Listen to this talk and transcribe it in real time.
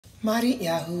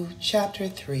Mattityahu, chapter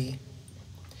 3.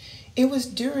 It was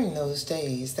during those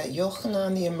days that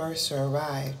Yochanan the Immerser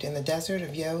arrived in the desert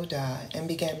of Yehudah and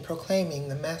began proclaiming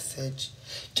the message,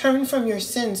 "Turn from your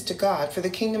sins to God, for the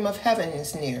kingdom of heaven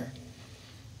is near."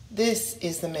 This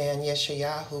is the man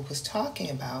Yeshayahu was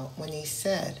talking about when he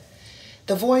said,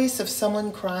 "The voice of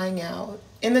someone crying out,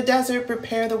 'In the desert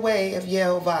prepare the way of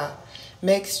Yehovah,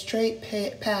 make straight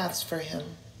paths for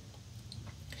him.'"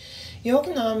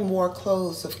 Yochanan wore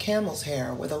clothes of camel's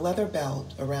hair with a leather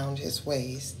belt around his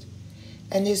waist,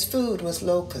 and his food was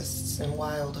locusts and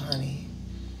wild honey.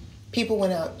 People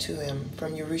went out to him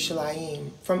from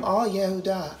Yerushalayim, from all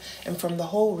Yehudah, and from the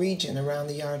whole region around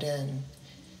the Yarden.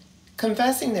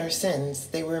 Confessing their sins,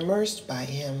 they were immersed by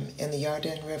him in the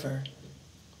Yarden River.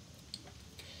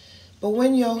 But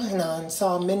when Yochanan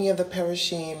saw many of the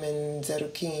Perishim and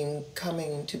Zedukim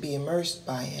coming to be immersed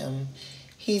by him,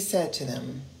 he said to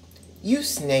them, "You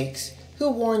snakes, who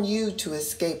warned you to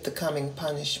escape the coming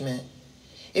punishment?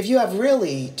 If you have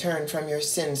really turned from your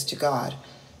sins to God,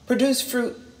 produce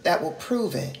fruit that will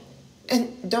prove it.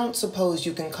 And don't suppose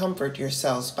you can comfort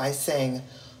yourselves by saying,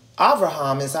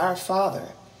 'Abraham is our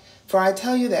father.' For I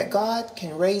tell you that God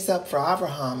can raise up for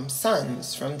Abraham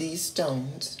sons from these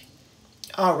stones.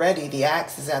 Already the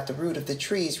axe is at the root of the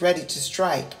trees, ready to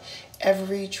strike.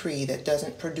 Every tree that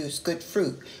doesn't produce good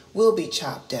fruit will be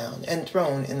chopped down and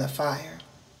thrown in the fire.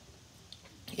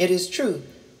 It is true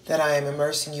that I am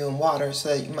immersing you in water so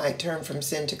that you might turn from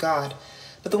sin to God,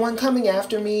 but the one coming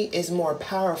after me is more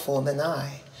powerful than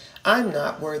I. I'm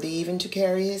not worthy even to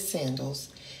carry his sandals,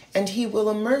 and he will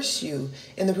immerse you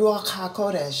in the Ruach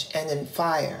HaKodesh and in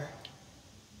fire.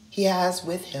 He has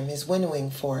with him his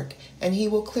winnowing fork, and he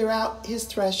will clear out his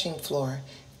threshing floor,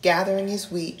 gathering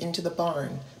his wheat into the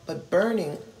barn, but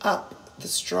burning up the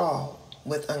straw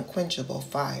with unquenchable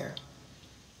fire."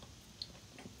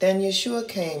 Then Yeshua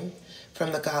came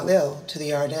from the Galil to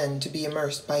the Yarden to be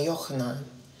immersed by Yochanan.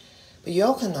 But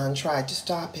Yochanan tried to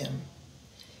stop him.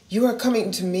 "You are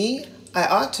coming to me? I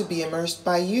ought to be immersed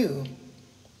by you."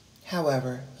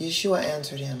 However, Yeshua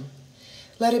answered him,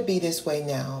 "Let it be this way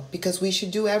now, because we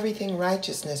should do everything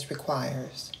righteousness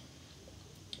requires."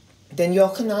 Then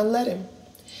Yochanan led him.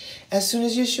 As soon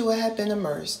as Yeshua had been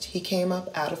immersed, he came up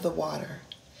out of the water.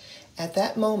 At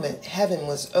that moment, heaven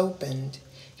was opened.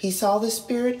 He saw the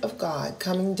Spirit of God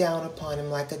coming down upon him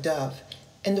like a dove,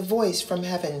 and a voice from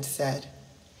heaven said,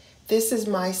 "This is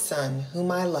my Son,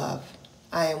 whom I love.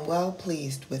 I am well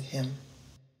pleased with him."